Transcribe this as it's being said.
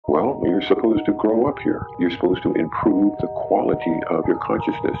Well, you're supposed to grow up here. You're supposed to improve the quality of your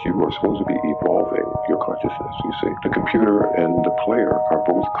consciousness. You are supposed to be evolving your consciousness, you see. The computer and the player are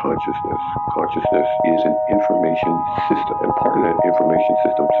both consciousness. Consciousness is an information system, and part of that information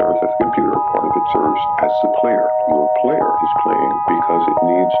system serves as a computer. Part of it serves as the player. Your player is playing because it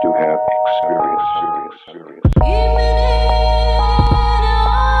needs to have experience.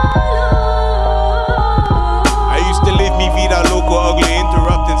 I used to live mi vida loco, ugly,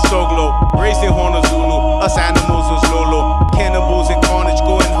 interrupting soglo. Raised in Honolulu, us animals was Lolo. Cannibals and carnage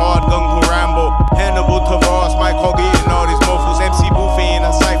going hard, gung ho Rambo. Hannibal Tavares, Mike Hogan and all these mofos. MC Buffet in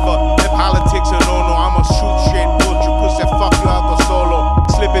a cypher, that politics are no. I'ma shoot straight butcher, push that fuck you out the solo.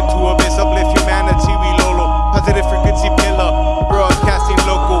 Slip into abyss, uplift humanity, we Lolo. Positive frequency pillar, broadcasting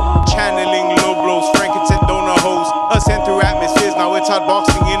local. Channeling low blows, frankincense donor hoes. Us enter atmospheres, now it's hot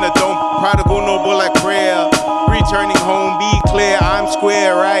boxing in a dome. Prodigal noble like prayer. Returning home, be clear, I'm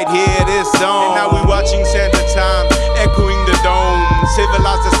square right here, this zone. And now we watching Santa Time, echoing the dome.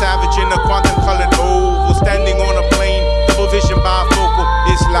 Civilized the savage in a quantum colored oval. Standing on a plane, double vision bifocal.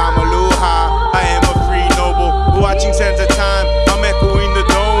 Islam Aloha, I am a free noble. Watching Santa Time, I'm echoing the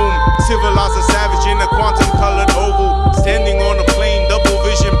dome. Civilized the savage in a quantum colored oval. Standing on a plane, double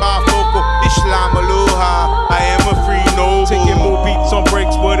vision bifocal. Islam Aloha, I am a free noble. Taking more beats on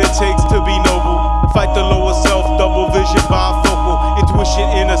breaks, what it takes to be noble. Fight the lower self, double vision bifocal. Intuition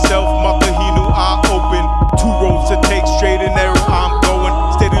inner self, Makahinu eye open. Two roads to take, straight and narrow I'm going.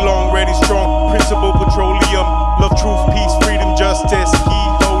 Steady, long, ready, strong, principle, petroleum. Love, truth, peace, freedom, justice, key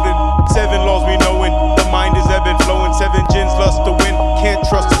holding. 7 laws we knowing, the mind is ebb and flowing. 7 gins, lust to win, can't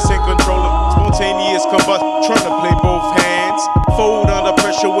trust us and control them. Spontaneous combust, trying to play both hands. Fold under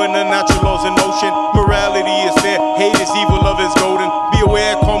pressure when the natural laws in motion. Morality is fair, hate is evil, love is golden. Be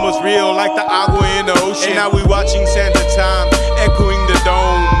aware karma's real like the agua in the ocean. And now we watching Santa Time, echoing the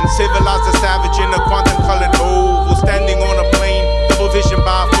dome. Civilized the savage in a quantum colored oval. Standing on a plane, double vision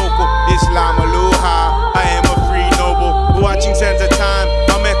bifocal. Islam Aloha, I am a free noble. Watching Santa Time,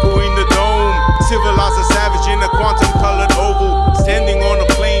 I'm echoing the dome. Civilized the savage in a quantum colored oval. Standing on a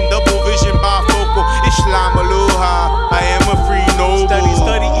plane, double vision bifocal. Islam Aloha, I am a free noble.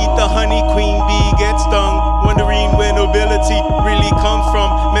 Study, eat the honey, queen bee gets stung. Wondering where nobility really comes from.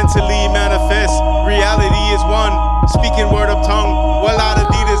 Mentally manifest, reality is one. Speaking word of tongue, well our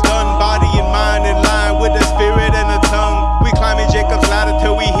deed is done. Body and mind in line with the spirit and the tongue. We climbing Jacob's ladder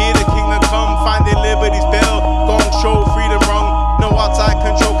till we hear the kingdom come. Finding liberty's bell, gong show, freedom rung. No outside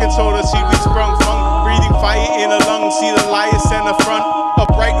control can sow the seed we sprung from. Breathing fire in the lungs, see the lion stand the front.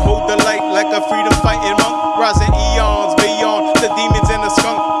 Upright, hold the light like a freedom fighting monk. Rising eons beyond the demons and the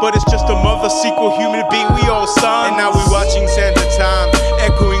skunk. But it's just a mother sequel, human being, we all sons. And now we watching Santa Time,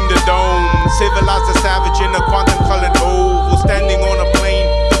 echoing the dome. Civilized the savage in a quantum colored oval. Standing on a plane,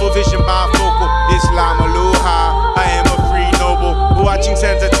 double vision bifocal. Islam Aloha, I am a free noble. Watching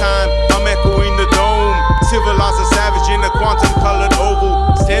Santa Time, I'm echoing the dome. Civilized the savage in a quantum colored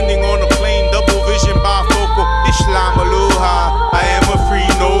oval. Standing on a plane, double vision bifocal. Islam Aloha, I am a free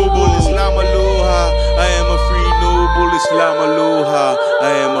noble. Islam Aloha, I am a free noble. Islam Aloha,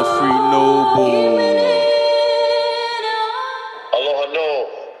 I am a free noble. Aloha no,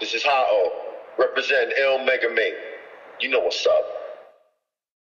 this is Ha'o. Represent Il Megami. You know what's up.